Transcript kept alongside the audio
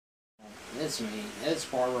it's me, it's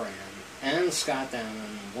Barbara Ann, and Scott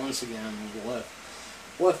Dammann, once again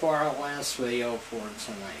with our last video for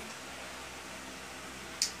tonight.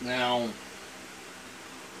 Now,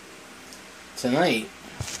 tonight,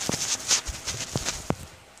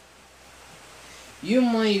 you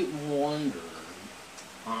might wonder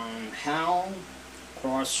on how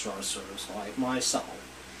cross-dressers like myself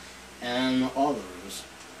and others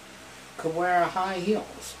could wear high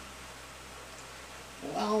heels.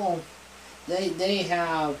 Well, they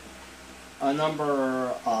have a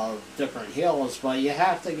number of different heels, but you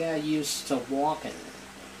have to get used to walking in it.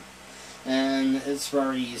 And it's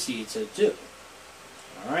very easy to do.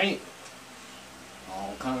 Alright?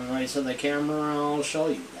 I'll come right to the camera and I'll show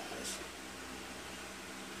you guys.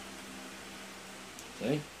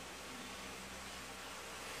 See?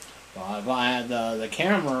 Well, if I had the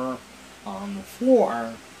camera on the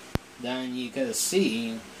floor, then you could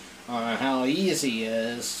see how easy it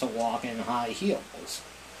is to walk in high heels.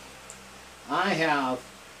 I have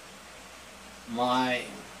my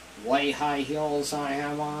white high heels I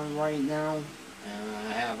have on right now, and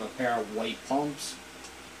I have a pair of white pumps.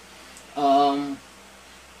 The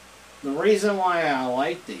reason why I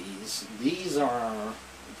like these are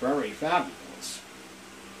very fabulous.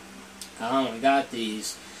 I got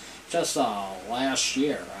these just last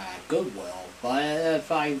year at Goodwill, but if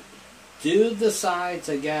I do decide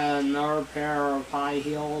to get another pair of high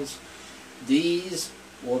heels, these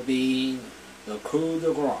will be the coup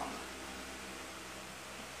de grace.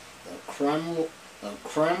 The creme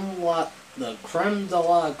de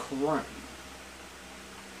la creme.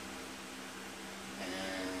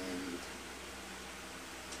 And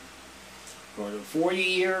for the 40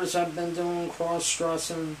 years I've been doing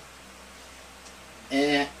cross-dressing,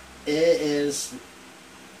 it is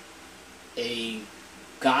a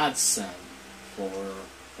godsend for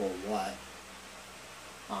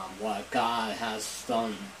what God has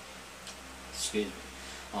done. Excuse me.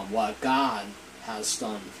 What God has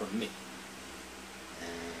done for me,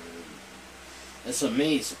 and it's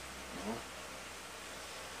amazing. You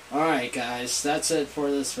know? All right, guys, that's it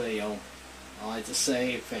for this video. I'd like to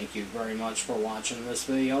say thank you very much for watching this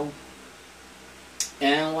video,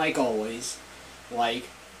 and like always, like,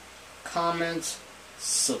 comment,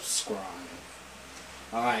 subscribe.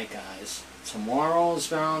 Alright guys, tomorrow's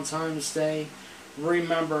Valentine's Day.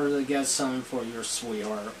 Remember to get something for your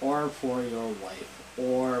sweetheart, or for your wife,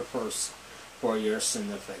 or for your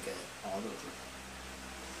significant other.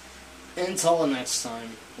 Until the next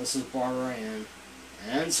time, this is Barbara Ann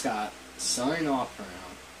and Scott signing off for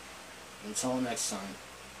now. Until next time.